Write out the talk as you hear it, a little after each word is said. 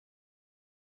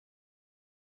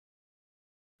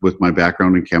with my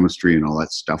background in chemistry and all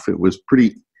that stuff, it was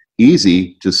pretty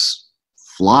easy to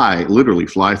literally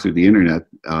fly through the internet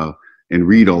and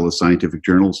read all the scientific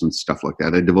journals and stuff like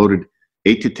that. I devoted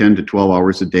 8 to 10 to 12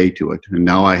 hours a day to it. And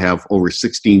now I have over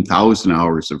 16,000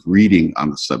 hours of reading on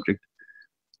the subject.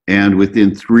 And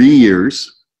within 3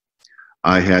 years,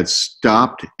 I had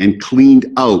stopped and cleaned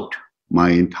out my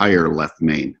entire left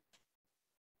main.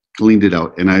 Cleaned it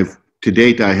out. And to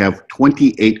date, I have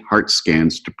 28 heart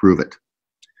scans to prove it,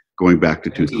 going back to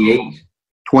 2000.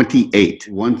 28.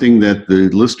 One thing that the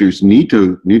listeners need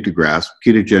to grasp,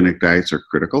 ketogenic diets are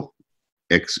critical,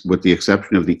 with the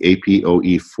exception of the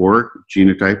APOE4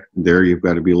 genotype. There, you've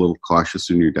got to be a little cautious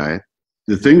in your diet.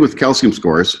 The thing with calcium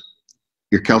scores,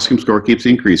 your calcium score keeps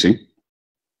increasing.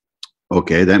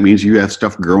 Okay, that means you have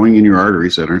stuff growing in your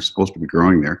arteries that aren't supposed to be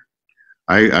growing there.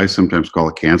 I sometimes call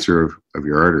it cancer of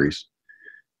your arteries.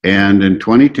 And in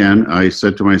 2010, I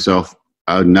said to myself,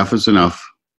 enough is enough.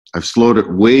 I've slowed it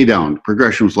way down.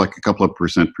 Progression was like a couple of %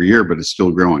 per year, but it's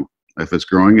still growing. If it's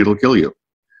growing, it'll kill you.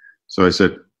 So I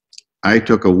said, I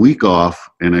took a week off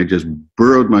and I just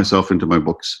burrowed myself into my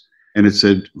books, and it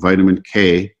said vitamin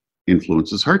K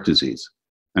influences heart disease.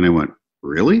 And I went,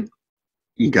 really?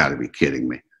 You got to be kidding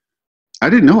me. I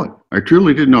didn't know it. I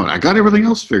truly didn't know it. I got everything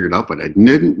else figured out, but I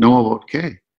didn't know about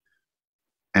K.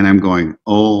 And I'm going,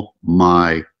 oh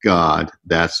my God,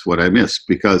 that's what I missed.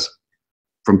 Because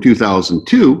from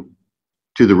 2002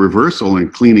 to the reversal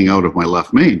and cleaning out of my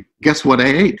left main, guess what I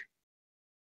ate?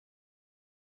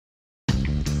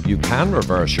 You can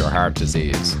reverse your heart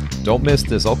disease. Don't miss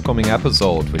this upcoming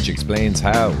episode, which explains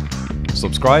how.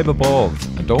 Subscribe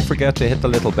above, and don't forget to hit the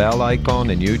little bell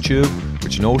icon in YouTube,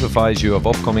 which notifies you of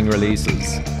upcoming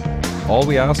releases. All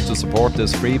we ask to support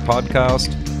this free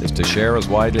podcast is to share as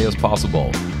widely as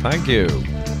possible. Thank you.